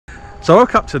So I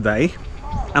woke up today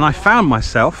and I found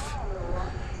myself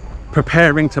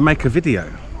preparing to make a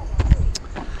video.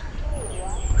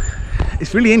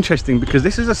 It's really interesting because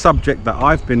this is a subject that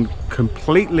I've been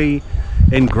completely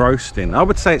engrossed in. I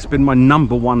would say it's been my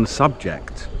 #1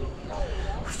 subject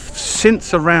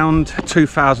since around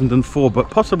 2004, but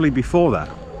possibly before that.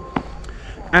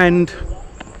 And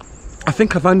I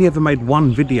think I've only ever made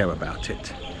one video about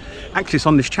it. Actually, it's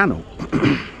on this channel.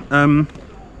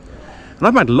 And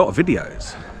I've made a lot of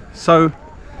videos. So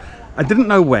I didn't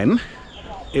know when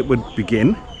it would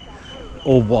begin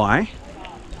or why,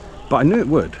 but I knew it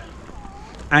would.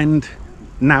 And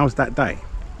now's that day.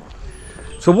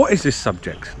 So what is this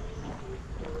subject?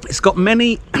 It's got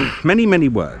many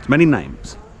words, many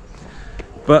names.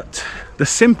 But the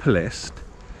simplest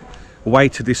way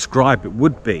to describe it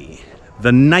would be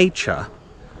the nature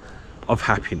of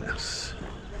happiness.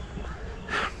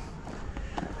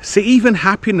 See, even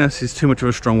happiness is too much of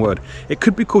a strong word. It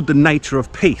could be called the nature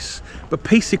of peace, but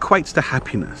peace equates to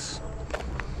happiness.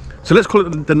 So let's call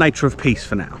it the nature of peace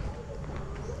for now.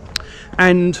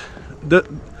 And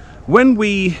when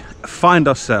we find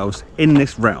ourselves in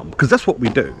this realm, because that's what we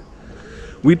do,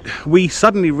 we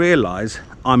suddenly realize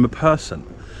I'm a person.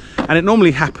 And it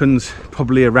normally happens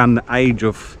probably around the age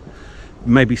of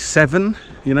maybe 7.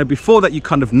 You know, before that you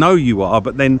kind of know you are,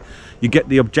 but then you get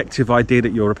the objective idea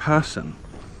that you're a person.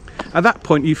 At that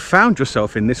point, you've found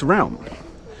yourself in this realm.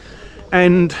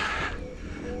 And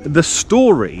the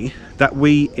story that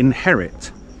we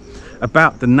inherit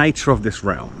about the nature of this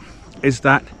realm is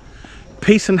that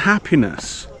peace and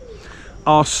happiness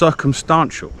are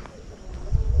circumstantial.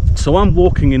 So I'm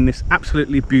walking in this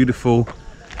absolutely beautiful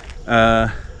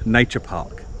nature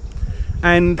park.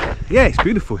 And yeah, it's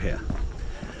beautiful here.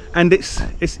 And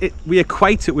we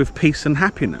equate it with peace and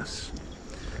happiness.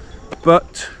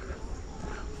 But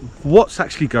what's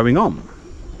actually going on?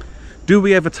 Do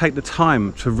we ever take the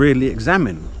time to really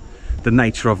examine the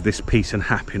nature of this peace and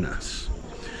happiness?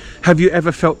 Have you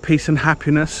ever felt peace and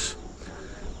happiness,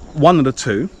 one of the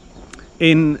two,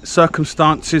 in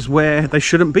circumstances where they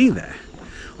shouldn't be there?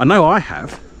 I know I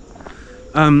have.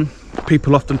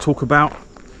 People often talk about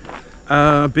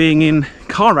being in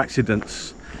car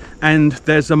accidents and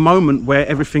there's a moment where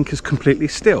everything is completely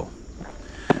still.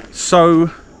 So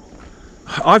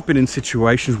I've been in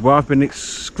situations where I've been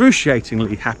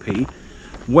excruciatingly happy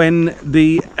when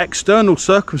the external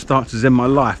circumstances in my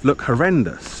life look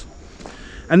horrendous.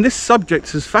 And this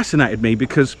subject has fascinated me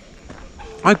because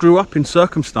I grew up in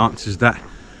circumstances that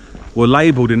were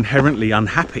labelled inherently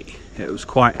unhappy. It was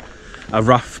quite a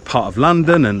rough part of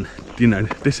London, and you know,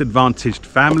 disadvantaged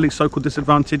family, so-called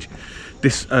disadvantage,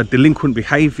 this delinquent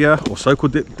behaviour, or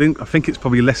so-called, I think it's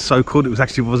probably less so-called, it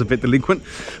was a bit delinquent,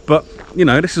 but you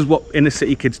know, this is what inner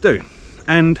city kids do.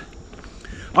 And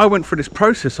I went through this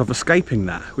process of escaping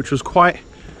that, which was quite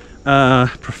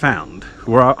profound,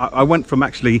 where I went from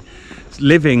actually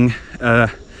living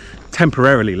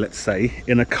temporarily, let's say,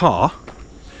 in a car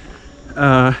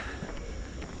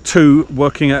to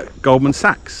working at Goldman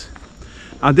Sachs.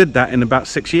 I did that in about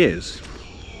 6 years.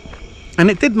 And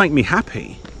it did make me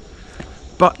happy,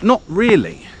 but not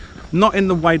really, not in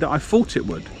the way that I thought it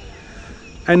would.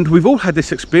 And we've all had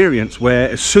this experience where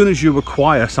as soon as you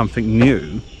acquire something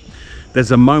new,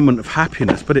 there's a moment of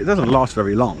happiness, but it doesn't last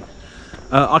very long.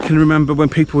 I can remember when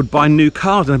people would buy new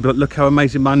cars and I'd be like, look how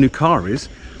amazing my new car is.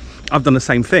 I've done the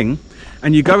same thing.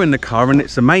 And you go in the car and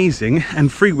it's amazing,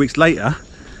 and 3 weeks later,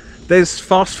 there's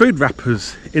fast food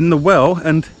wrappers in the well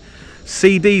and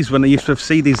CDs when they used to have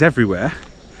CDs everywhere,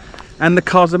 and the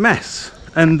car's a mess.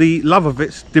 And the love of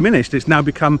it's diminished. It's now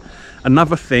become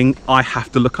another thing I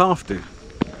have to look after.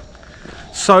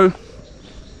 So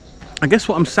I guess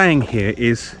what I'm saying here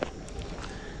is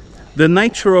the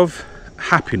nature of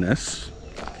happiness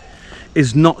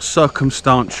is not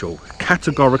circumstantial,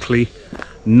 categorically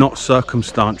not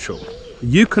circumstantial.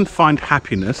 You can find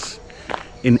happiness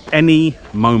in any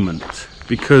moment,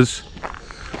 because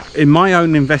in my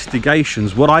own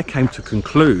investigations, what I came to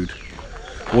conclude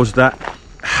was that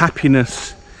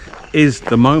happiness is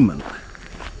the moment.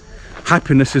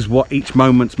 Happiness is what each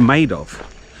moment's made of.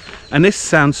 And this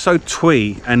sounds so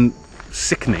twee and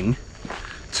sickening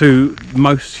to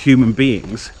most human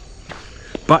beings,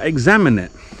 but examine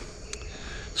it.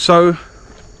 So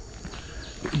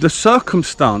the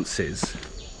circumstances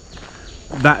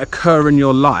that occur in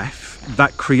your life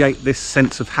that create this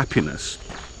sense of happiness,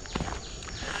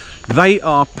 they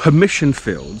are permission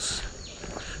fields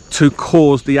to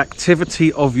cause the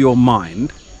activity of your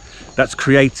mind that's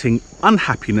creating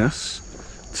unhappiness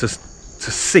to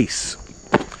cease.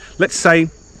 Let's say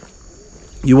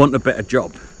you want a better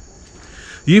job.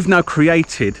 You've now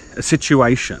created a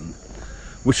situation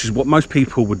which is what most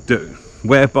people would do,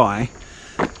 whereby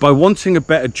by wanting a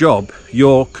better job,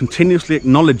 you're continuously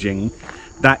acknowledging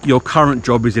that your current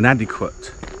job is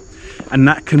inadequate. And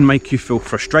that can make you feel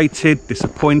frustrated,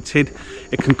 disappointed.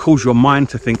 It can cause your mind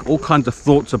to think all kinds of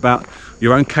thoughts about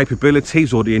your own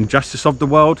capabilities or the injustice of the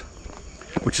world,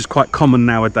 which is quite common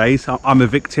nowadays. I'm a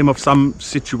victim of some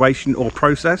situation or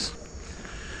process.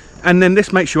 And then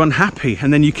this makes you unhappy,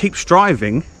 and then you keep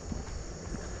striving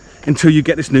until you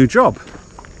get this new job.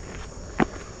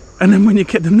 And then when you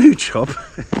get the new job,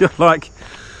 you're like,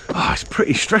 oh, it's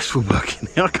pretty stressful working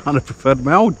here. I kind of preferred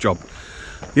my old job.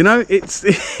 You know, it's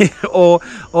or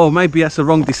maybe that's a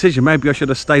wrong decision. Maybe I should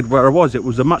have stayed where I was. It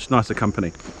was a much nicer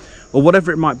company, or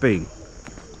whatever it might be.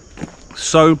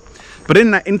 So, but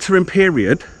in that interim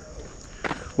period,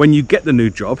 when you get the new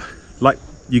job, like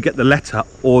you get the letter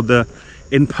or the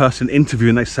in-person interview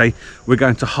and they say, we're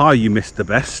going to hire you, Mr.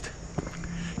 Best,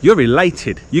 you're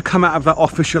elated. You come out of that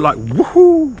office, you're like,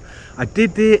 woohoo, I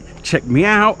did it, check me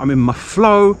out, I'm in my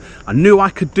flow, I knew I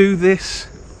could do this.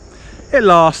 It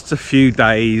lasts a few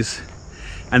days,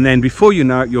 and then before you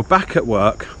know it, you're back at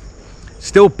work,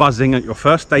 still buzzing at your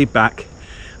first day back,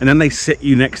 and then they sit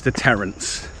you next to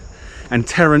Terence. And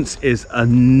Terence is a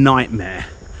nightmare.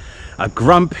 A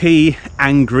grumpy,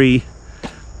 angry,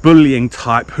 bullying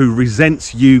type who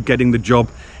resents you getting the job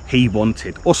he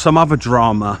wanted, or some other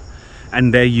drama,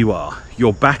 and there you are.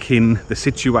 You're back in the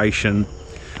situation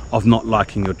of not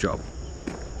liking your job.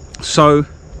 So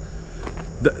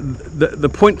the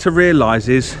point to realize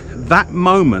is that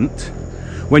moment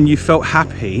when you felt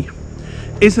happy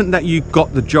isn't that you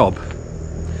got the job,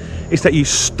 it's that you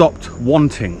stopped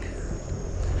wanting.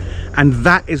 And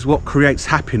that is what creates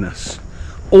happiness.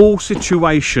 All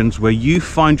situations where you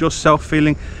find yourself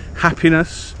feeling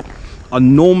happiness are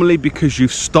normally because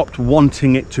you've stopped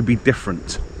wanting it to be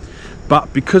different.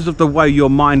 But because of the way your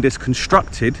mind is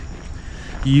constructed,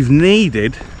 you've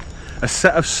needed a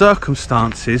set of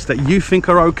circumstances that you think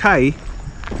are okay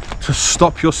to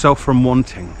stop yourself from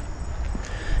wanting.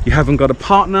 You haven't got a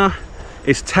partner,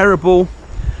 it's terrible.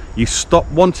 You stop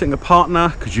wanting a partner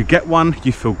because you get one,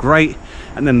 you feel great,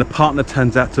 and then the partner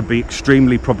turns out to be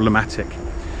extremely problematic.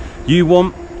 You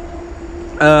want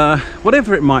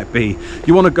whatever it might be.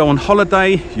 You want to go on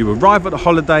holiday, you arrive at the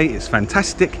holiday, it's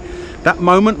fantastic. That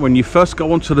moment when you first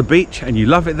go onto the beach and you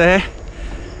love it there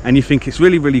and you think it's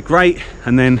really, really great,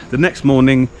 and then the next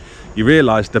morning you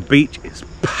realize the beach is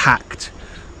packed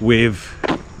with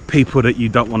people that you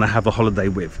don't want to have a holiday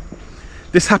with.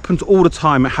 This happens all the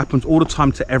time. It happens all the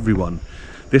time to everyone.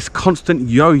 This constant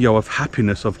yo-yo of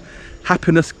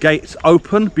happiness gates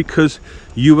open because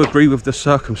you agree with the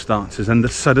circumstances. And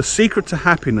so the secret to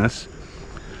happiness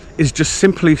is just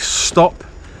simply stop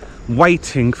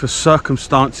waiting for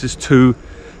circumstances to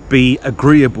be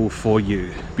agreeable for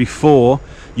you before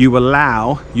you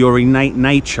allow your innate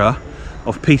nature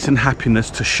of peace and happiness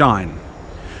to shine.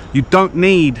 You don't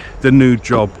need the new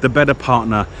job, the better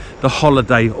partner, the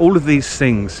holiday, all of these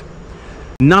things.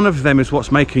 None of them is what's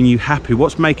making you happy.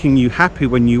 What's making you happy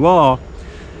when you are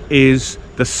is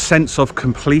the sense of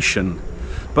completion.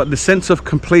 But the sense of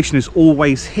completion is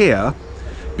always here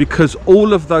because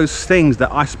all of those things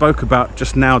that I spoke about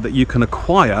just now that you can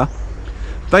acquire,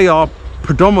 they are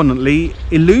predominantly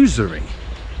illusory.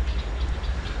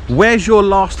 Where's your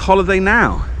last holiday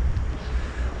now?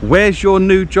 Where's your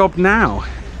new job now?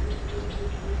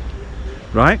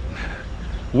 Right?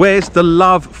 Where's the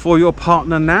love for your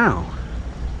partner now?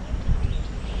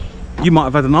 You might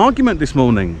have had an argument this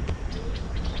morning.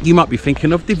 You might be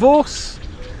thinking of divorce.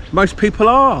 Most people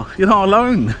are. You're not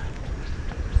alone.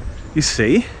 You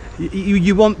see,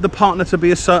 you want the partner to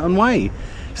be a certain way.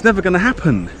 It's never going to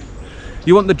happen.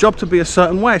 You want the job to be a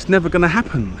certain way. It's never going to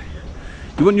happen.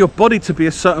 You want your body to be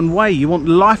a certain way. You want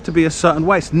life to be a certain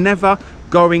way. It's never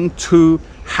going to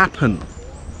happen.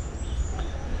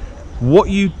 What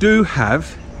you do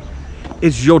have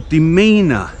is your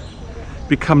demeanor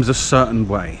becomes a certain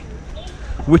way,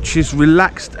 which is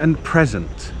relaxed and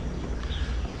present,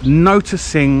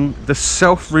 noticing the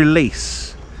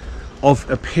self-release of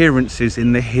appearances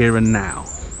in the here and now.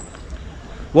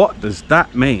 What does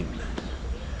that mean?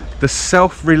 The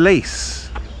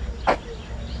self-release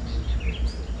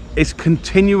is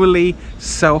continually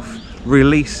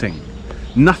self-releasing.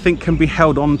 Nothing can be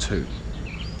held on to.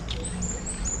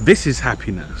 This is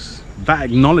happiness, that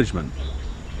acknowledgement.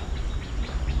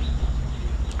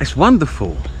 It's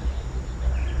wonderful.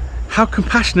 How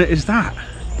compassionate is that?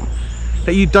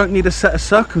 That you don't need a set of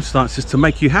circumstances to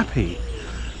make you happy.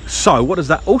 So what does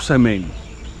that also mean?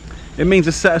 It means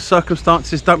a set of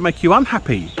circumstances don't make you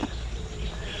unhappy.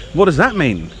 What does that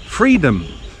mean? Freedom.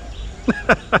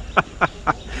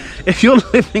 if you're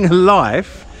living a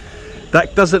life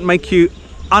that doesn't make you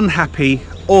unhappy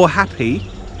or happy,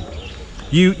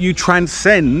 you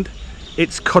transcend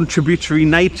its contributory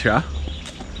nature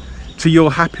to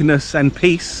your happiness and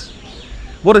peace.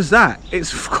 What is that?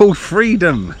 It's called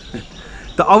freedom.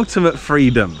 The ultimate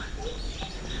freedom.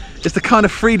 It's the kind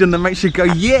of freedom that makes you go,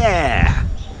 yeah!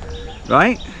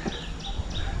 Right?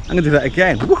 I'm gonna do that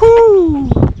again.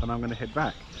 Woohoo! And I'm gonna head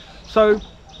back. So,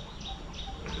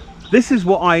 this is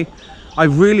what I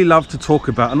really love to talk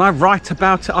about, and I write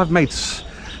about it. I've made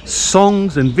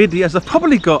songs and videos. I've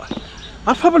probably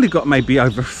got maybe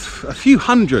over a few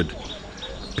hundred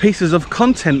pieces of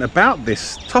content about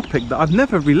this topic that I've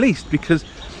never released because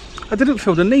I didn't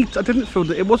feel the need. I didn't feel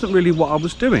that it wasn't really what I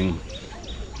was doing.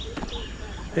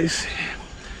 There's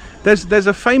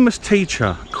a famous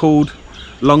teacher called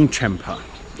Longchenpa.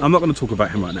 I'm not going to talk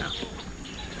about him right now,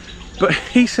 but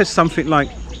he says something like,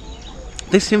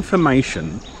 this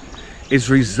information is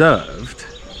reserved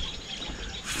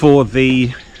for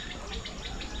the,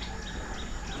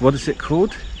 what is it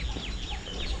called?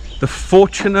 The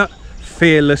fortunate,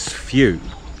 fearless few.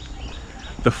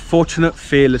 The fortunate,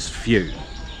 fearless few.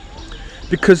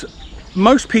 Because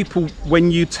most people,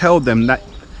 when you tell them that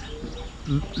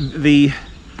the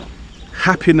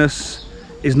happiness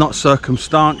is not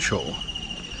circumstantial,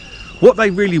 what they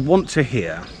really want to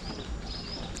hear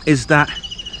is that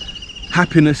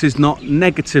happiness is not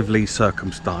negatively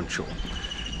circumstantial.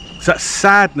 So that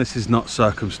sadness is not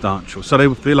circumstantial. So they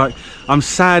would feel like, I'm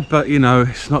sad, but you know,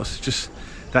 it's not just,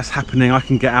 that's happening, I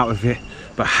can get out of it.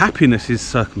 But happiness is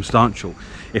circumstantial.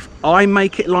 If I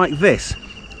make it like this,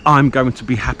 I'm going to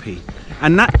be happy.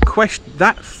 And that question,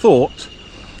 that thought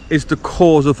is the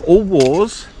cause of all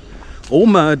wars, all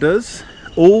murders,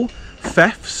 all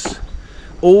thefts,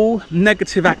 all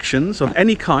negative actions of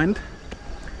any kind,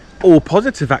 all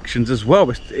positive actions as well.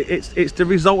 It's the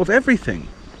result of everything.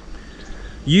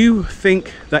 You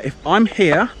think that if I'm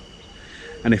here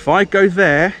and if I go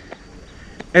there,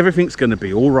 everything's going to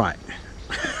be all right.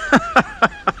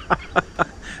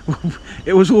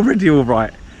 It was already all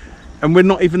right, and we're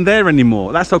not even there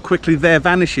anymore. That's how quickly there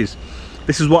vanishes.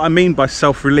 This is what I mean by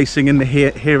self-releasing in the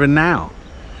here and now.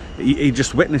 You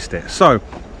just witnessed it. So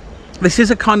this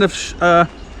is a kind of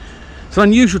it's an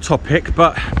unusual topic,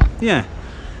 but yeah,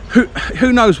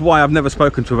 who knows why I've never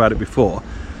spoken to about it before,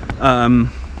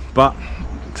 but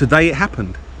today it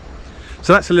happened.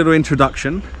 So that's a little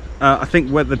introduction. I think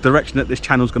where the direction that this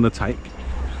channel is going to take,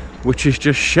 which is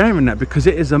just sharing that, because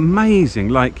it is amazing.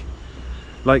 Like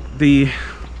the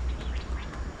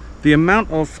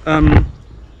amount of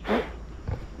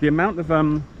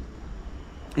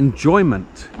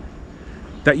enjoyment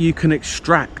that you can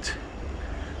extract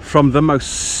from the most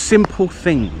simple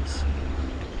things,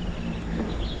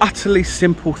 utterly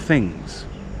simple things,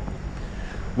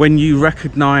 when you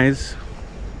recognize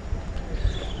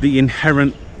the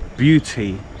inherent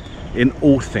beauty in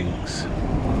all things.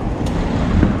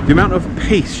 The amount of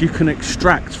peace you can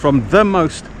extract from the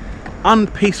most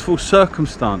unpeaceful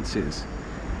circumstances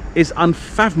is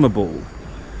unfathomable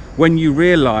when you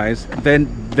realize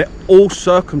then that all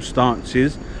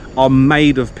circumstances are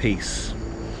made of peace.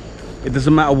 It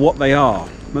doesn't matter what they are.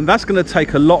 And that's going to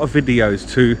take a lot of videos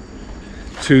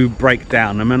to break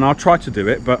down. I mean, I'll try to do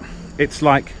it, but it's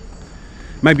like,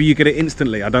 maybe you get it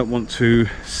instantly. I don't want to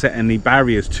set any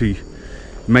barriers to you.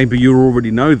 Maybe you already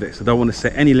know this. I don't want to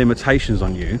set any limitations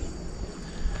on you.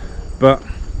 But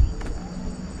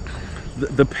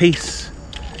the peace,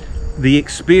 the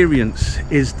experience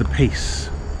is the peace.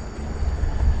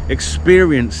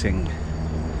 Experiencing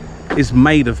is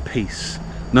made of peace,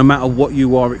 no matter what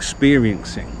you are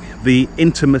experiencing. The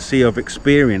intimacy of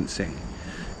experiencing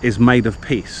is made of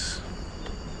peace.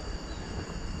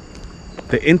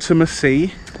 The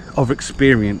intimacy of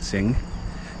experiencing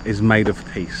is made of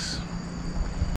peace.